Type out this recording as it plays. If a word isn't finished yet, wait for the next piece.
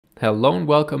Hello and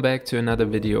welcome back to another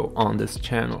video on this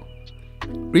channel.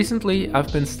 Recently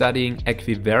I've been studying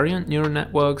equivariant neural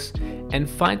networks and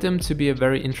find them to be a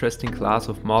very interesting class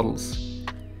of models.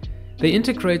 They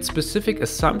integrate specific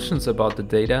assumptions about the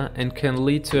data and can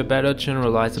lead to a better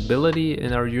generalizability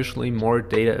and are usually more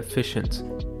data efficient.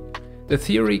 The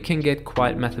theory can get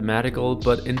quite mathematical,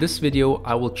 but in this video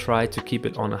I will try to keep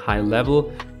it on a high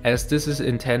level, as this is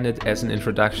intended as an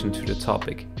introduction to the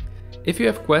topic. If you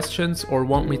have questions or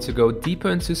want me to go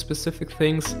deeper into specific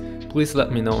things, please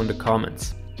let me know in the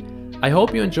comments. I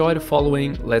hope you enjoy the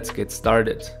following. Let's get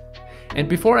started. And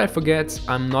before I forget,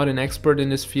 I'm not an expert in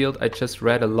this field, I just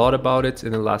read a lot about it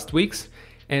in the last weeks,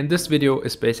 and this video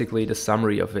is basically the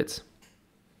summary of it.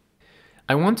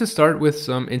 I want to start with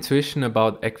some intuition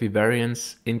about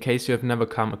equivariance in case you have never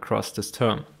come across this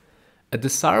term. A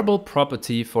desirable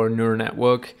property for a neural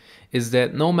network is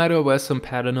that no matter where some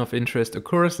pattern of interest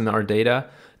occurs in our data,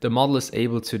 the model is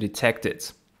able to detect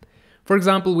it. For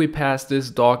example, we pass this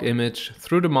dog image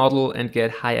through the model and get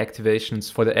high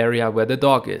activations for the area where the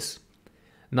dog is.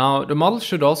 Now, the model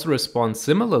should also respond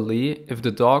similarly if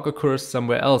the dog occurs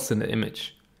somewhere else in the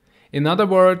image. In other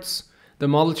words, the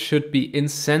model should be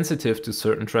insensitive to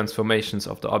certain transformations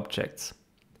of the objects.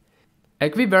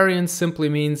 Equivariance simply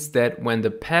means that when the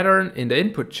pattern in the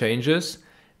input changes,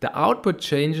 the output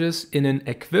changes in an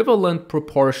equivalent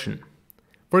proportion.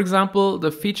 For example,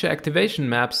 the feature activation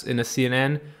maps in a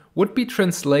CNN would be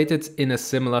translated in a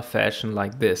similar fashion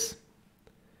like this.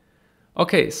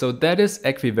 Okay, so that is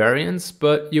equivariance,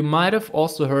 but you might have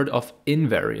also heard of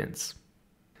invariance.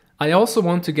 I also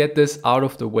want to get this out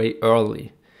of the way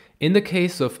early. In the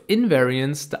case of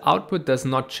invariance, the output does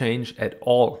not change at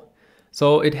all.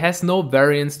 So it has no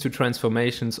variance to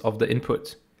transformations of the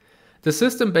input. The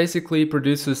system basically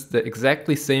produces the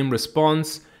exactly same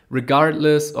response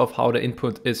regardless of how the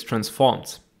input is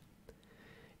transformed.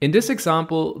 In this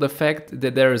example, the fact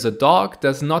that there is a dog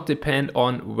does not depend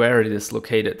on where it is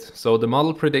located, so the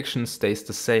model prediction stays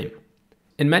the same.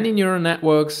 In many neural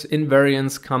networks,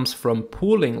 invariance comes from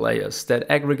pooling layers that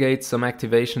aggregate some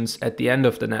activations at the end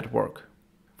of the network.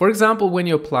 For example, when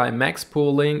you apply max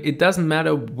pooling, it doesn't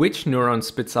matter which neuron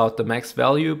spits out the max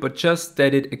value, but just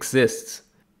that it exists.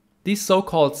 These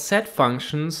so-called set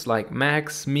functions like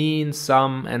max, mean,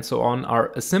 sum, and so on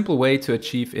are a simple way to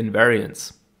achieve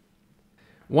invariance.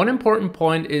 One important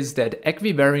point is that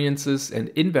equivariances and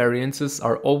invariances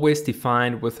are always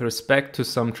defined with respect to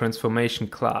some transformation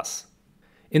class.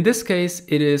 In this case,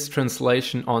 it is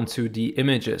translation onto the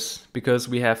images, because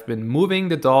we have been moving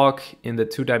the dog in the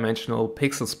two-dimensional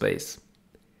pixel space.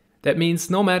 That means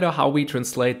no matter how we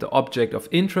translate the object of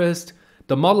interest,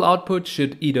 the model output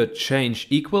should either change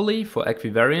equally for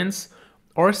equivariance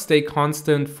or stay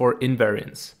constant for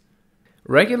invariance.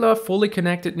 Regular, fully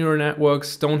connected neural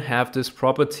networks don't have this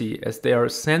property as they are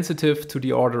sensitive to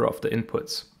the order of the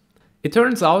inputs. It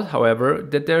turns out, however,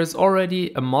 that there is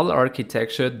already a model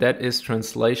architecture that is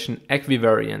translation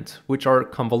equivariant, which are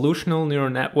convolutional neural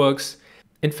networks.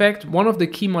 In fact, one of the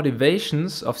key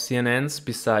motivations of CNNs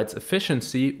besides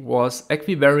efficiency was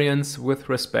equivariance with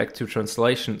respect to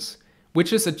translations,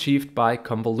 which is achieved by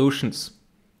convolutions.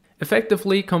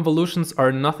 Effectively, convolutions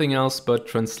are nothing else but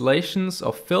translations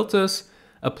of filters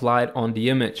applied on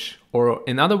the image, or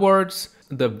in other words,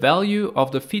 the value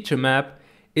of the feature map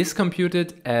is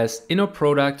computed as inner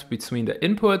product between the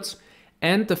inputs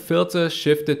and the filter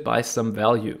shifted by some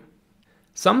value.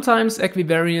 Sometimes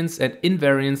equivariance and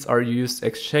invariance are used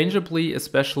exchangeably,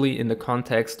 especially in the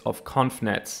context of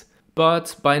convnets.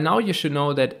 But by now you should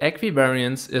know that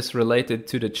equivariance is related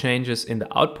to the changes in the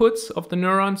outputs of the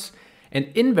neurons, and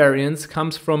invariance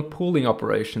comes from pooling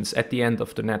operations at the end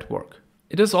of the network.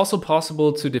 It is also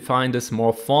possible to define this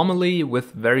more formally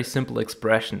with very simple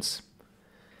expressions.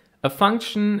 A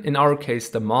function, in our case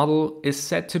the model, is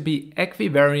said to be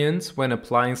equivariant when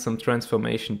applying some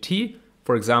transformation t,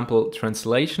 for example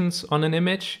translations on an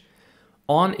image,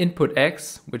 on input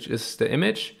x, which is the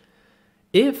image,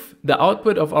 if the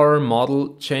output of our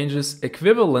model changes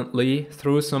equivalently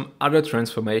through some other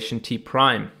transformation t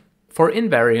prime. For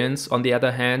invariance, on the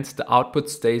other hand, the output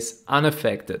stays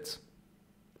unaffected.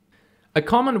 A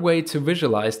common way to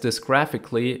visualize this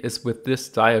graphically is with this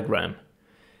diagram.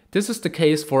 This is the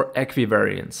case for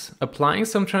equivariance. Applying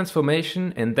some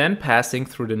transformation and then passing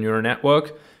through the neural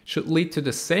network should lead to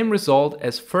the same result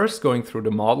as first going through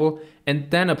the model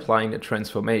and then applying the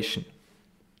transformation.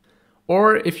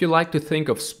 Or if you like to think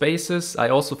of spaces, I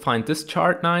also find this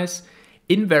chart nice.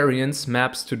 Invariance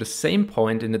maps to the same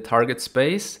point in the target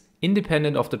space,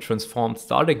 independent of the transformed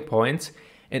starting point,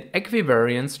 and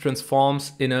equivariance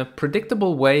transforms in a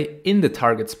predictable way in the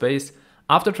target space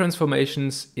after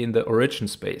transformations in the origin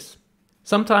space.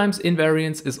 Sometimes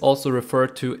invariance is also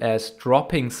referred to as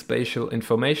dropping spatial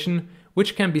information,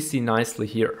 which can be seen nicely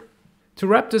here. To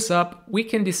wrap this up, we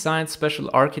can design special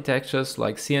architectures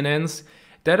like CNNs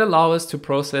that allow us to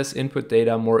process input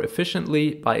data more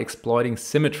efficiently by exploiting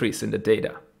symmetries in the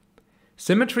data.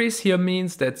 Symmetries here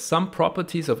means that some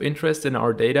properties of interest in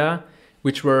our data,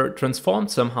 which were transformed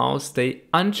somehow, stay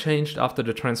unchanged after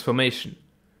the transformation.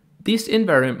 These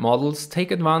invariant models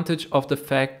take advantage of the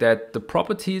fact that the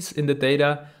properties in the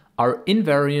data are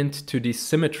invariant to these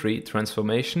symmetry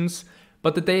transformations,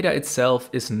 but the data itself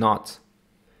is not.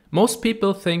 Most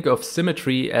people think of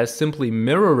symmetry as simply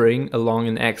mirroring along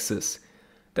an axis.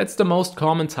 That's the most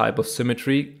common type of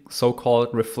symmetry, so-called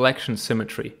reflection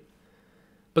symmetry.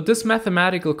 But this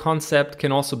mathematical concept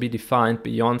can also be defined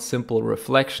beyond simple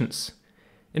reflections.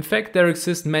 In fact, there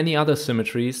exist many other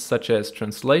symmetries, such as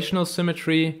translational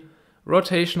symmetry,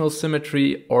 rotational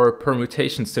symmetry, or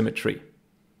permutation symmetry.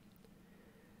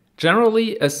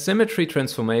 Generally, a symmetry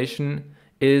transformation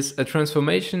is a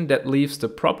transformation that leaves the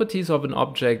properties of an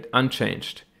object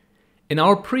unchanged. In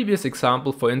our previous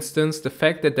example, for instance, the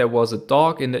fact that there was a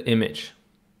dog in the image.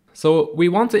 So we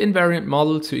want the invariant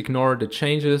model to ignore the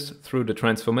changes through the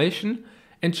transformation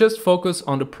and just focus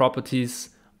on the properties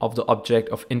of the object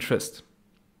of interest.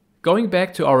 Going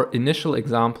back to our initial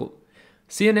example,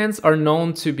 CNNs are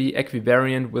known to be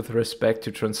equivariant with respect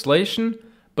to translation,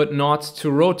 but not to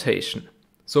rotation.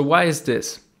 So why is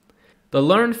this? The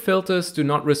learned filters do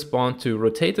not respond to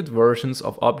rotated versions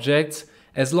of objects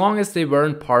as long as they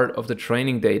weren't part of the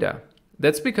training data.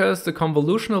 That's because the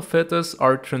convolutional filters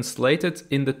are translated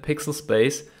in the pixel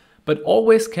space, but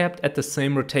always kept at the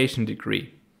same rotation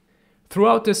degree.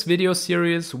 Throughout this video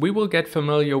series, we will get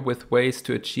familiar with ways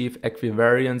to achieve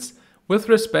equivariance with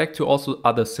respect to also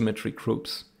other symmetry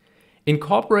groups.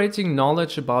 Incorporating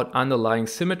knowledge about underlying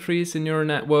symmetries in neural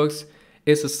networks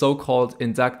is a so-called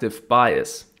inductive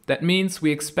bias. That means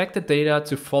we expect the data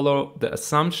to follow the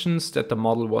assumptions that the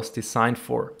model was designed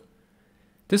for.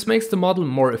 This makes the model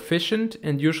more efficient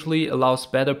and usually allows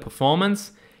better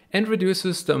performance and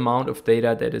reduces the amount of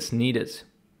data that is needed.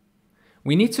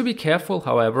 We need to be careful,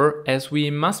 however, as we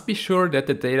must be sure that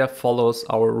the data follows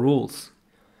our rules.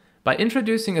 By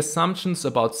introducing assumptions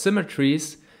about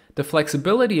symmetries, the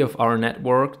flexibility of our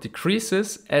network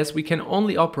decreases as we can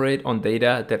only operate on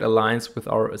data that aligns with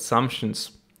our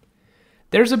assumptions.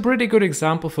 There's a pretty good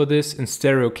example for this in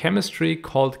stereochemistry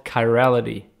called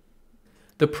chirality.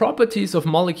 The properties of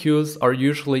molecules are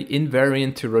usually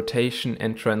invariant to rotation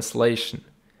and translation.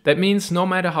 That means no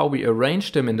matter how we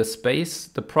arrange them in the space,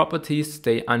 the properties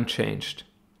stay unchanged.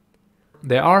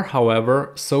 There are,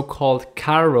 however, so-called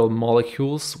chiral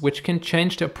molecules which can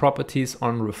change their properties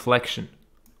on reflection.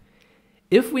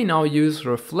 If we now use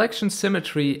reflection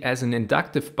symmetry as an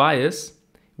inductive bias,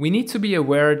 we need to be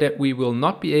aware that we will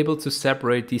not be able to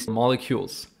separate these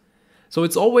molecules. So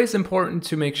it's always important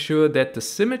to make sure that the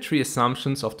symmetry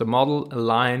assumptions of the model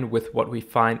align with what we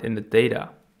find in the data.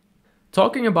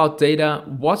 Talking about data,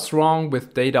 what's wrong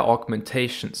with data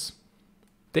augmentations?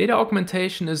 Data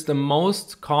augmentation is the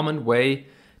most common way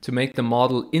to make the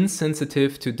model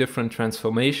insensitive to different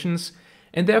transformations,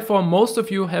 and therefore most of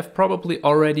you have probably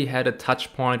already had a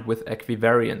touch point with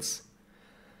equivariance.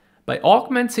 By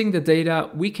augmenting the data,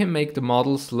 we can make the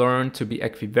models learn to be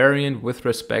equivariant with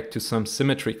respect to some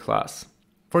symmetry class.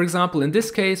 For example, in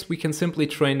this case, we can simply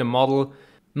train the model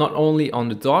not only on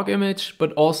the dog image,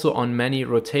 but also on many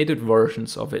rotated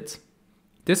versions of it.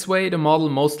 This way, the model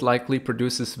most likely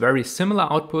produces very similar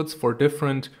outputs for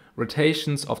different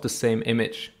rotations of the same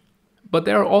image. But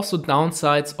there are also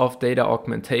downsides of data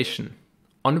augmentation.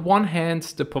 On one hand,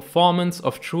 the performance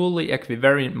of truly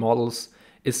equivariant models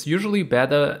is usually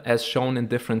better as shown in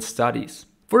different studies.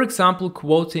 For example,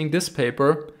 quoting this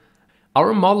paper,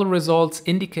 our model results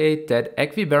indicate that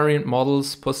equivariant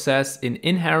models possess an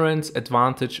inherent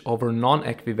advantage over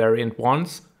non-equivariant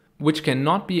ones, which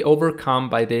cannot be overcome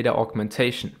by data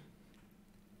augmentation.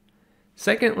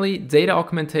 Secondly, data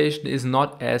augmentation is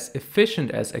not as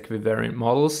efficient as equivariant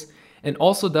models and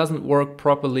also doesn't work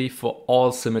properly for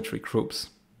all symmetry groups.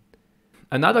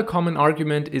 Another common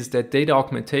argument is that data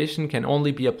augmentation can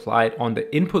only be applied on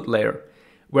the input layer,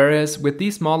 whereas with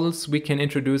these models we can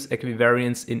introduce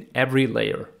equivariance in every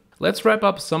layer. Let's wrap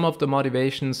up some of the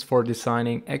motivations for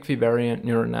designing equivariant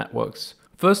neural networks.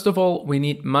 First of all, we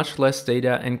need much less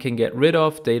data and can get rid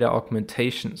of data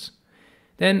augmentations.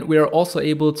 Then we are also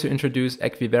able to introduce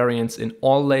equivariance in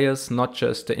all layers, not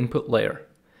just the input layer.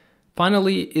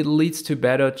 Finally, it leads to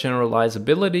better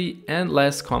generalizability and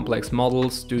less complex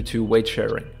models due to weight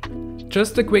sharing.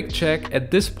 Just a quick check, at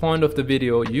this point of the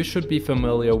video you should be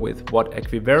familiar with what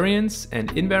equivariance and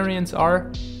invariance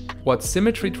are, what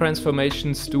symmetry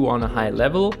transformations do on a high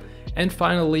level, and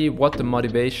finally what the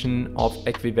motivation of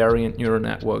equivariant neural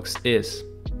networks is.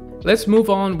 Let's move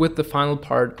on with the final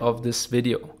part of this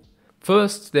video.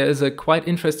 First, there is a quite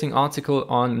interesting article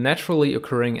on naturally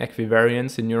occurring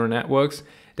equivariance in neural networks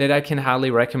that I can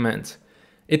highly recommend.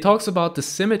 It talks about the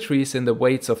symmetries in the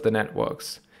weights of the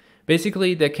networks.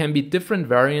 Basically, there can be different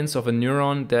variants of a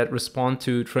neuron that respond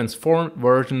to transformed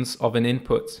versions of an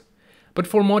input. But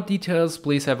for more details,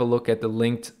 please have a look at the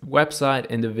linked website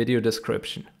in the video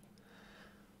description.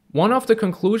 One of the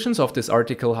conclusions of this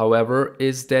article, however,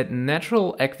 is that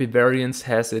natural equivariance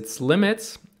has its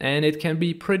limits, and it can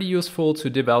be pretty useful to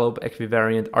develop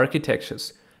equivariant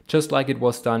architectures, just like it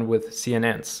was done with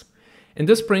CNNs. And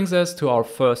this brings us to our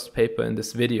first paper in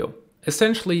this video.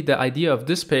 Essentially, the idea of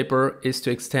this paper is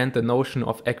to extend the notion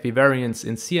of equivariance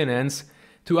in CNNs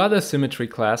to other symmetry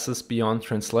classes beyond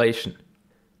translation.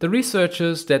 The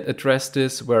researchers that addressed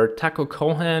this were Taco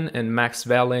Cohen and Max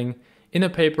Welling in a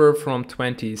paper from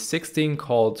 2016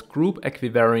 called Group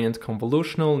Equivariant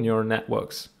Convolutional Neural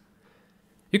Networks.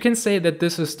 You can say that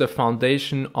this is the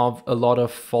foundation of a lot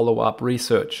of follow-up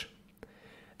research.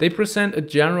 They present a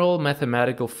general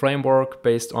mathematical framework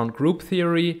based on group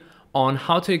theory on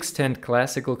how to extend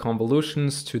classical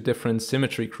convolutions to different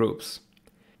symmetry groups.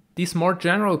 These more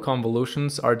general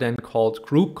convolutions are then called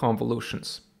group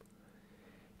convolutions.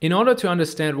 In order to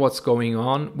understand what's going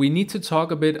on, we need to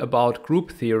talk a bit about group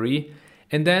theory,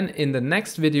 and then in the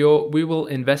next video we will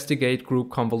investigate group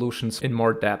convolutions in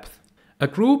more depth. A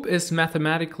group is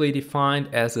mathematically defined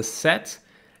as a set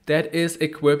that is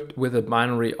equipped with a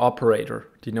binary operator,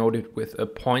 denoted with a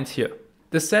point here.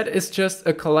 The set is just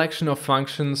a collection of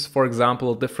functions, for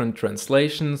example, different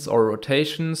translations or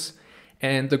rotations,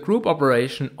 and the group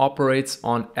operation operates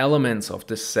on elements of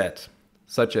this set,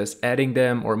 such as adding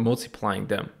them or multiplying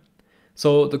them.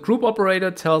 So the group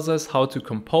operator tells us how to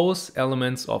compose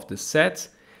elements of this set,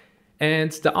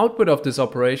 and the output of this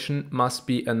operation must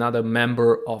be another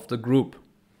member of the group.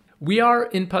 We are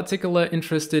in particular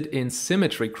interested in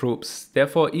symmetry groups,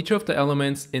 therefore each of the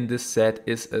elements in this set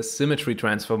is a symmetry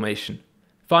transformation.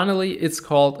 Finally, it's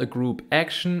called a group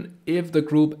action if the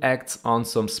group acts on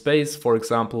some space, for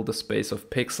example the space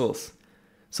of pixels.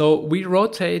 So we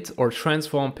rotate or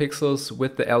transform pixels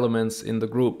with the elements in the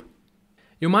group.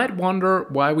 You might wonder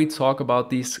why we talk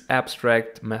about these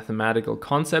abstract mathematical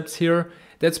concepts here.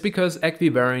 That's because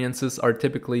equivariances are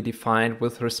typically defined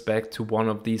with respect to one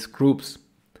of these groups.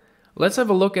 Let's have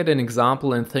a look at an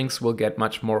example and things will get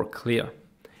much more clear.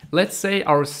 Let's say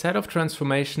our set of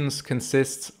transformations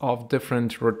consists of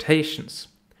different rotations.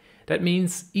 That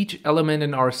means each element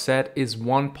in our set is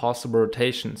one possible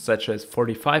rotation, such as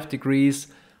 45 degrees,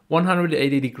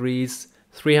 180 degrees,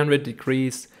 300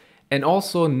 degrees, and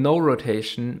also no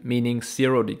rotation, meaning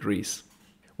 0 degrees.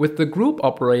 With the group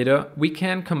operator, we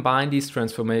can combine these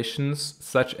transformations,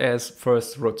 such as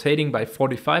first rotating by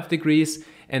 45 degrees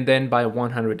and then by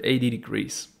 180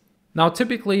 degrees. Now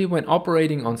typically when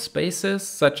operating on spaces,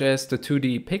 such as the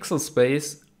 2D pixel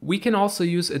space, we can also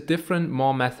use a different,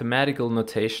 more mathematical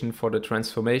notation for the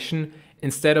transformation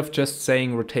instead of just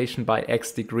saying rotation by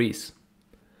x degrees.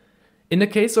 In the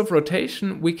case of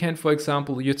rotation, we can for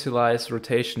example utilize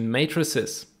rotation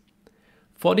matrices.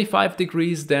 45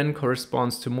 degrees then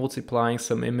corresponds to multiplying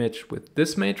some image with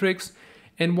this matrix,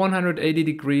 and 180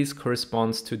 degrees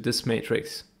corresponds to this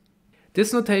matrix.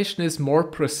 This notation is more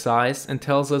precise and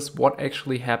tells us what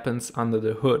actually happens under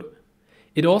the hood.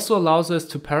 It also allows us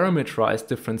to parameterize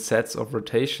different sets of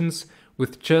rotations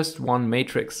with just one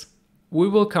matrix. We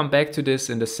will come back to this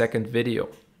in the second video.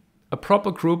 A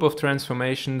proper group of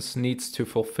transformations needs to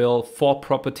fulfill 4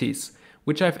 properties,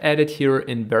 which I've added here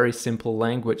in very simple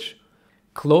language.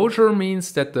 Closure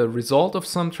means that the result of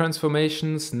some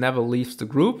transformations never leaves the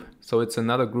group, so it's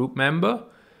another group member.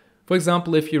 For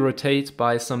example, if you rotate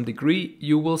by some degree,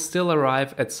 you will still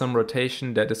arrive at some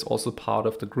rotation that is also part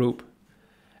of the group.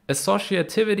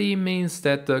 Associativity means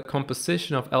that the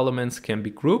composition of elements can be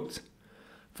grouped.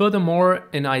 Furthermore,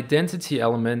 an identity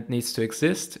element needs to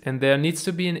exist, and there needs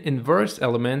to be an inverse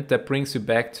element that brings you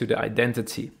back to the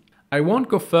identity. I won't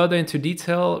go further into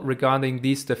detail regarding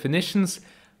these definitions,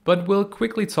 but we'll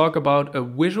quickly talk about a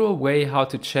visual way how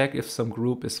to check if some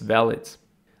group is valid.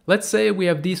 Let's say we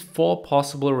have these 4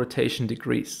 possible rotation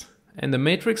degrees, and the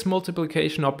matrix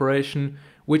multiplication operation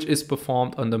which is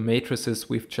performed on the matrices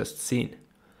we've just seen.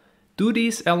 Do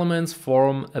these elements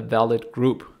form a valid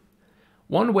group?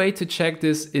 One way to check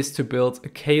this is to build a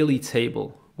Cayley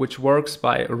table, which works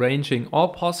by arranging all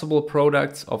possible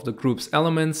products of the group's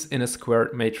elements in a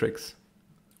squared matrix.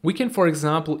 We can, for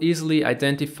example, easily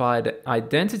identify the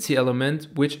identity element,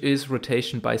 which is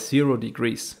rotation by 0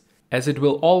 degrees, as it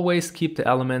will always keep the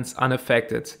elements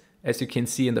unaffected, as you can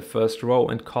see in the first row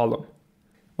and column.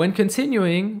 When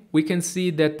continuing, we can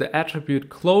see that the attribute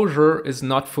closure is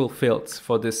not fulfilled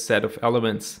for this set of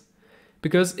elements.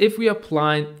 Because if we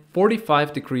apply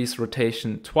 45 degrees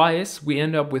rotation twice, we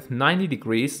end up with 90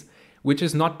 degrees, which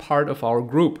is not part of our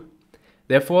group.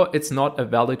 Therefore, it's not a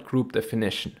valid group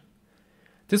definition.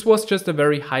 This was just a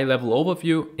very high-level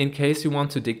overview. In case you want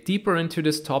to dig deeper into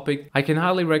this topic, I can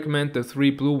highly recommend the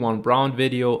 3 blue 1 brown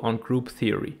video on group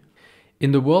theory.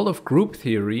 In the world of group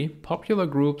theory, popular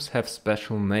groups have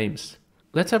special names.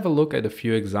 Let's have a look at a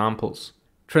few examples.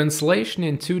 Translation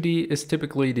in 2D is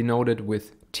typically denoted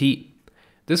with T.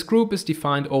 This group is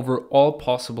defined over all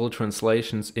possible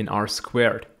translations in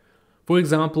R². For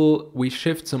example, we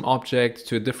shift some object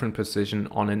to a different position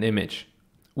on an image.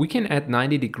 We can add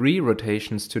 90-degree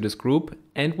rotations to this group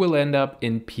and we'll end up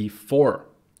in P4.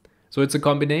 So it's a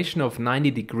combination of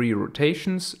 90-degree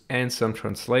rotations and some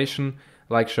translation,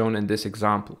 like shown in this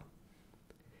example.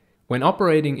 When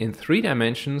operating in 3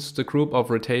 dimensions, the group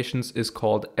of rotations is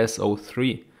called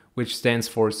SO3, which stands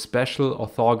for Special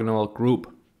Orthogonal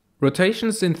Group.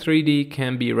 Rotations in 3D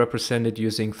can be represented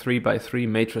using 3×3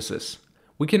 matrices.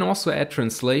 We can also add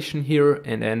translation here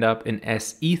and end up in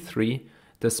SE3,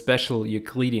 the special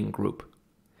Euclidean group.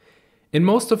 In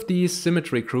most of these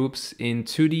symmetry groups, in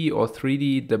 2D or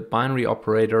 3D, the binary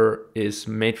operator is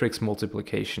matrix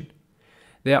multiplication.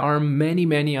 There are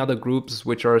many other groups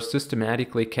which are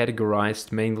systematically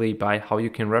categorized mainly by how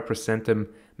you can represent them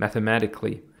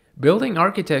mathematically. Building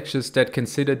architectures that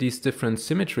consider these different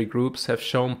symmetry groups have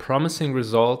shown promising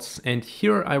results, and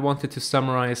here I wanted to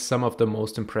summarize some of the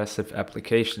most impressive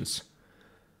applications.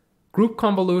 Group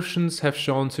convolutions have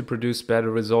shown to produce better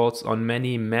results on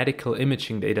many medical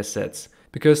imaging datasets,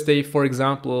 because they, for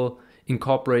example,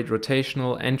 incorporate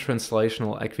rotational and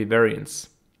translational equivariance.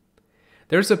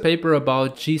 There's a paper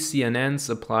about GCNNs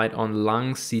applied on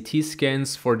lung CT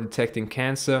scans for detecting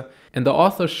cancer, and the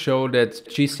authors show that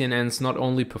GCNNs not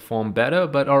only perform better,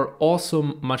 but are also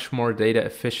much more data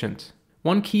efficient.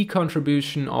 One key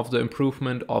contribution of the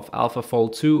improvement of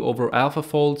AlphaFold 2 over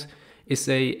AlphaFold is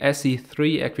a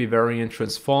SE3 equivariant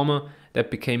transformer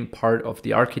that became part of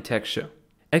the architecture.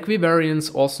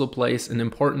 Equivariance also plays an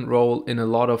important role in a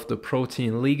lot of the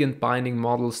protein ligand binding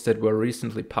models that were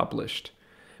recently published.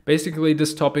 Basically,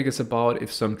 this topic is about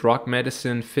if some drug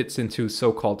medicine fits into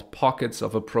so-called pockets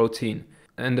of a protein,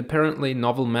 and apparently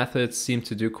novel methods seem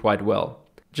to do quite well.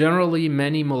 Generally,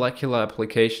 many molecular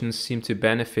applications seem to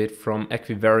benefit from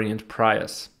equivariant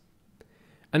priors.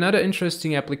 Another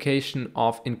interesting application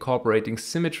of incorporating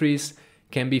symmetries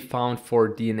can be found for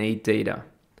DNA data.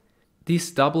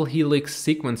 These double helix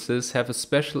sequences have a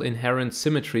special inherent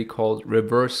symmetry called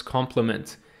reverse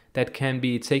complement that can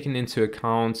be taken into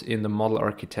account in the model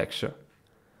architecture.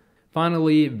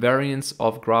 Finally, variants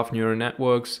of graph neural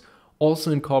networks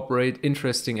also incorporate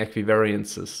interesting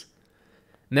equivariances.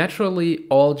 Naturally,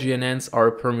 all GNNs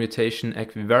are permutation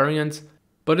equivariant,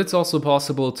 but it's also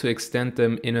possible to extend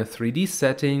them in a 3D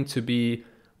setting to be,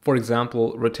 for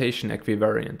example, rotation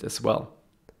equivariant as well.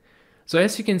 So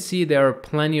as you can see, there are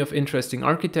plenty of interesting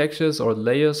architectures or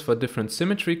layers for different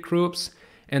symmetry groups,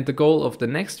 and the goal of the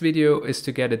next video is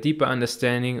to get a deeper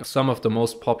understanding of some of the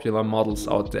most popular models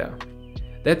out there.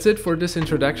 That's it for this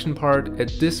introduction part.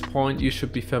 At this point you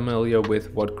should be familiar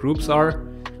with what groups are,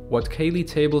 what Cayley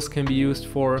tables can be used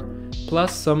for,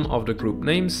 plus some of the group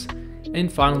names, and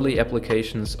finally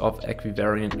applications of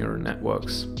equivariant neural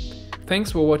networks.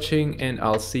 Thanks for watching, and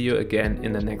I'll see you again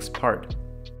in the next part.